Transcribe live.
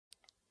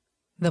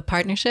The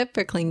Partnership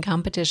for Clean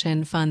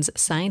Competition funds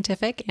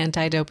scientific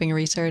anti-doping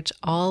research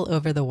all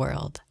over the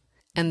world,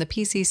 and the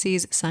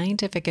PCC's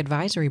Scientific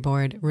Advisory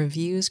Board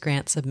reviews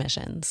grant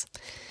submissions.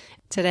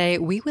 Today,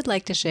 we would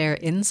like to share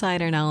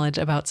insider knowledge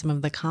about some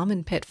of the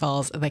common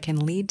pitfalls that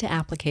can lead to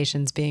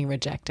applications being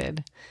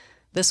rejected.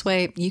 This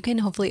way, you can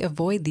hopefully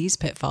avoid these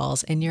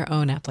pitfalls in your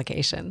own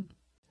application.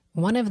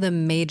 One of the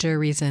major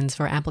reasons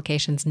for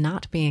applications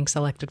not being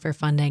selected for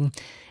funding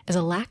is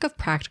a lack of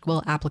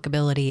practical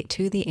applicability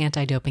to the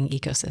anti-doping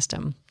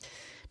ecosystem.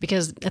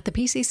 Because at the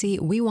PCC,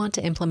 we want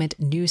to implement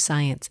new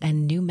science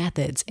and new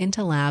methods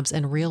into labs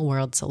and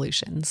real-world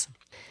solutions.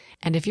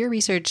 And if your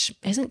research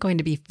isn't going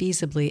to be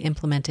feasibly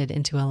implemented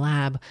into a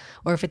lab,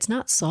 or if it's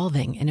not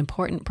solving an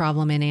important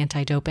problem in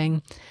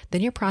anti-doping,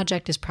 then your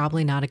project is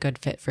probably not a good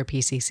fit for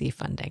PCC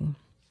funding.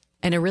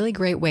 And a really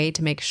great way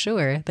to make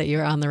sure that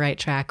you're on the right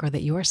track or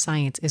that your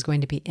science is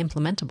going to be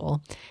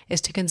implementable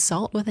is to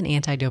consult with an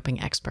anti-doping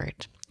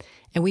expert.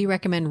 And we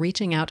recommend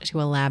reaching out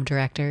to a lab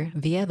director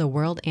via the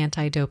World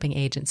Anti-Doping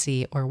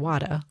Agency, or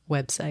WADA,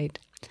 website.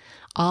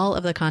 All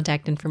of the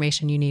contact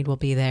information you need will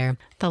be there.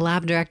 The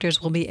lab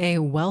directors will be a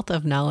wealth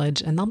of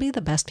knowledge, and they'll be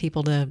the best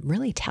people to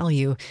really tell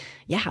you,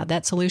 yeah,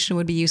 that solution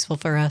would be useful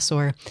for us,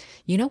 or,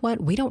 you know what,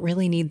 we don't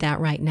really need that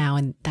right now,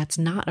 and that's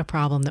not a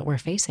problem that we're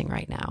facing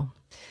right now.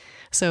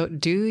 So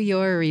do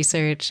your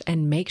research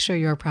and make sure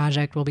your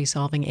project will be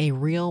solving a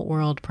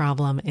real-world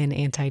problem in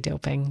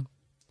anti-doping.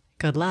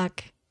 Good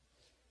luck.